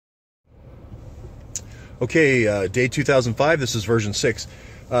Okay, day 2005. This is version 6.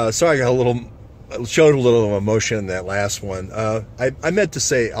 Sorry, showed a little emotion in that last one. I meant to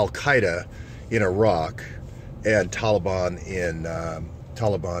say Al Qaeda in Iraq and Taliban in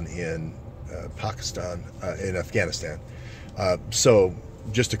Pakistan, in Afghanistan. So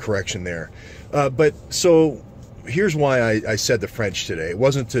just a correction there. So here's why I said the French today. It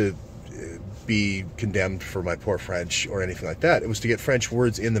wasn't to be condemned for my poor French or anything like that. It was to get French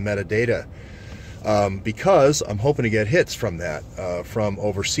words in the metadata. Because I'm hoping to get hits from that, from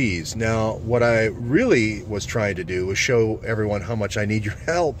overseas. Now, what I really was trying to do was show everyone how much I need your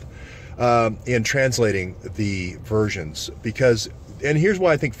help in translating the versions. And here's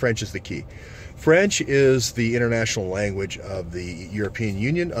why I think French is the key. French is the international language of the European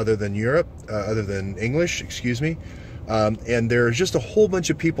Union, other than English, excuse me. And there's just a whole bunch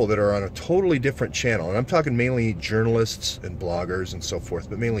of people that are on a totally different channel. And I'm talking mainly journalists and bloggers and so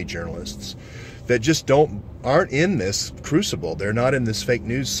forth, but mainly journalists that just aren't in this crucible. They're not in this fake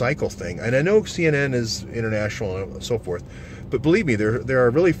news cycle thing. And I know CNN is international and so forth, but believe me, there are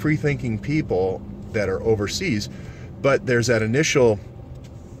really free-thinking people that are overseas, but there's that initial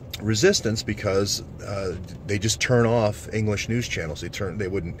resistance because they just turn off English news channels. They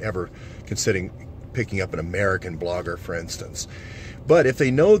wouldn't ever consider picking up an American blogger, for instance. But if they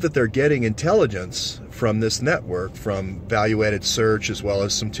know that they're getting intelligence from this network, from value-added search, as well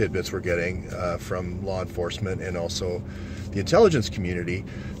as some tidbits we're getting from law enforcement and also the intelligence community,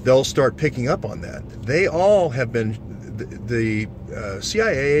 they'll start picking up on that. They all have been, the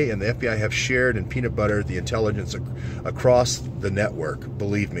CIA and the FBI have shared and peanut buttered the intelligence across the network,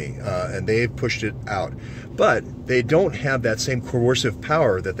 believe me, and they've pushed it out. But they don't have that same coercive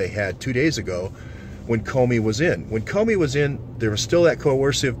power that they had 2 days ago when Comey was in. When Comey was in, there was still that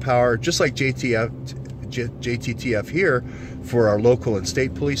coercive power, just like JTTF here for our local and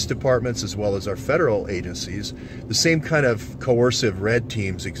state police departments, as well as our federal agencies. The same kind of coercive red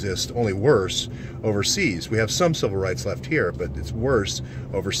teams exist, only worse, overseas. We have some civil rights left here, but it's worse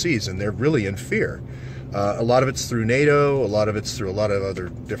overseas, and they're really in fear. A lot of it's through NATO, a lot of it's through a lot of other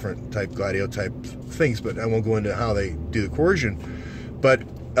different type Gladio type things, but I won't go into how they do the coercion. But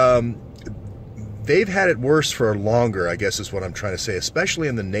they've had it worse for longer, I guess is what I'm trying to say, especially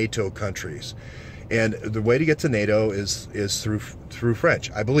in the NATO countries. And the way to get to NATO is through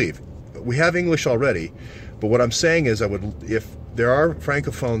French, I believe. We have English already, but what I'm saying is if there are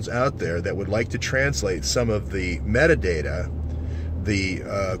francophones out there that would like to translate some of the metadata,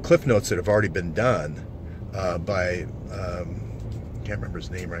 the cliff notes that have already been done by, can't remember his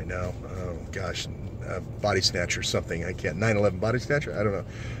name right now, oh gosh, Body Snatcher something, I can't, 9/11 Body Snatcher, I don't know.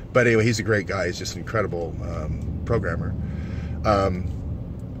 But anyway, he's a great guy, he's just an incredible programmer.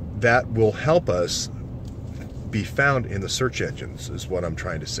 That will help us be found in the search engines, is what I'm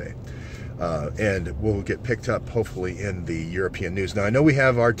trying to say. And we'll get picked up, hopefully, in the European news. Now, I know we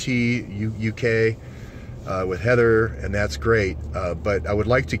have RT UK with Heather, and that's great, but I would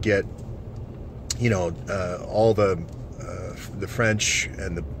like to get, all the French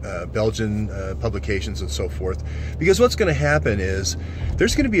and the Belgian publications and so forth, because what's going to happen is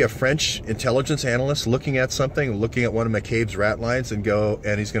there's going to be a French intelligence analyst looking at something, looking at one of McCabe's rat lines, and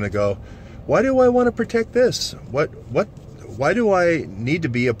he's going to go, why do I want to protect this? Why do I need to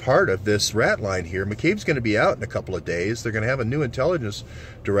be a part of this rat line here? McCabe's going to be out in a couple of days. They're going to have a new intelligence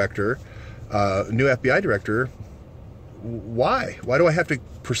director, new FBI director. Why do I have to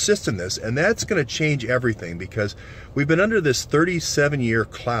persist in this? And that's going to change everything, because we've been under this 37-year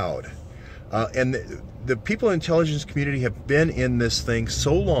cloud, and the people in the intelligence community have been in this thing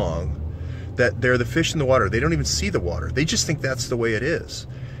so long that they're the fish in the water. They don't even see the water. They just think that's the way it is.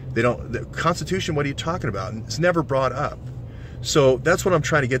 The Constitution, what are you talking about? And it's never brought up. So that's what I'm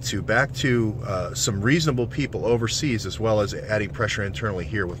trying to get to, back to some reasonable people overseas, as well as adding pressure internally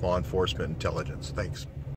here with law enforcement intelligence. Thanks.